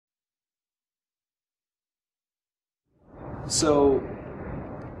So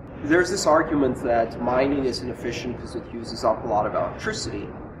there's this argument that mining is inefficient because it uses up a lot of electricity.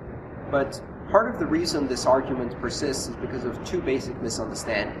 But part of the reason this argument persists is because of two basic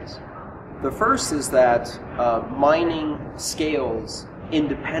misunderstandings. The first is that mining scales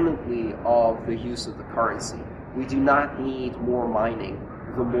independently of the use of the currency. We do not need more mining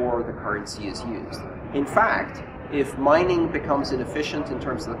the more the currency is used. In fact, if mining becomes inefficient in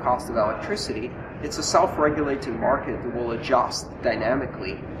terms of the cost of electricity, it's a self-regulating market that will adjust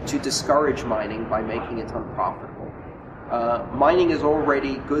dynamically to discourage mining by making it unprofitable. Mining is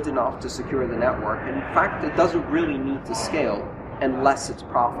already good enough to secure the network, and in fact it doesn't really need to scale unless it's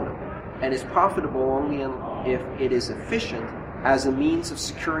profitable. And it's profitable only if it is efficient as a means of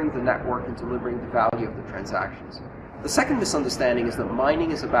securing the network and delivering the value of the transactions. The second misunderstanding is that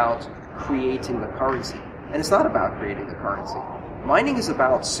mining is about creating the currency. And it's not about creating the currency. Mining is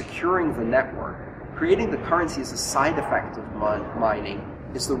about securing the network. Creating the currency is a side effect of mining.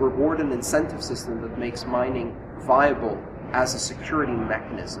 It's the reward and incentive system that makes mining viable as a security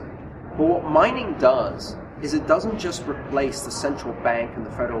mechanism. But what mining does is it doesn't just replace the central bank and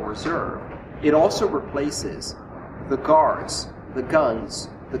the Federal Reserve. It also replaces the guards, the guns,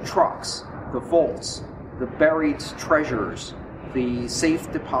 the trucks, the vaults, the buried treasures, the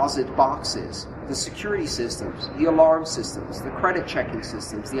safe deposit boxes, the security systems, the alarm systems, the credit checking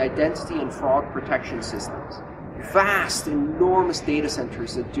systems, the identity and fraud protection systems. Vast, enormous data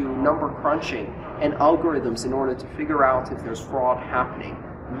centers that do number crunching and algorithms in order to figure out if there's fraud happening.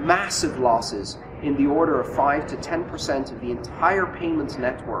 Massive losses in the order of 5 to 10% of the entire payments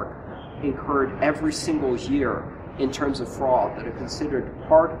network incurred every single year in terms of fraud that are considered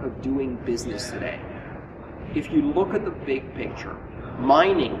part of doing business today. If you look at the big picture,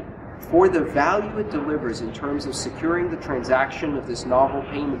 mining, for the value it delivers in terms of securing the transaction of this novel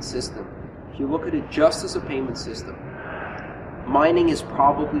payment system, if you look at it just as a payment system, mining is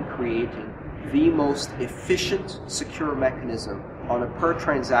probably creating the most efficient, secure mechanism on a per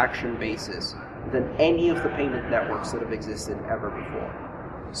transaction basis than any of the payment networks that have existed ever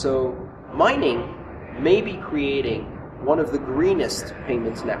before. So mining may be creating one of the greenest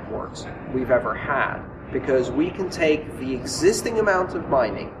payment networks we've ever had, because we can take the existing amount of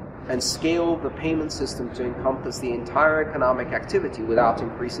mining and scale the payment system to encompass the entire economic activity without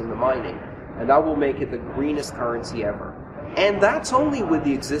increasing the mining. And that will make it the greenest currency ever. And that's only with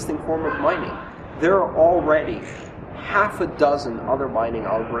the existing form of mining. There are already half a dozen other mining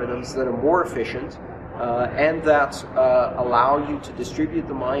algorithms that are more efficient and that allow you to distribute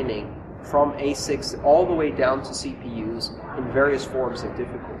the mining from ASICs all the way down to CPUs in various forms of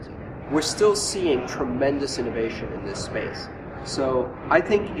difficulty. We're still seeing tremendous innovation in this space. So I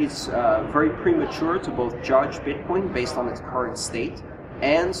think it's very premature to both judge Bitcoin based on its current state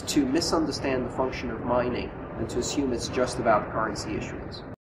and to misunderstand the function of mining and to assume it's just about currency issuance.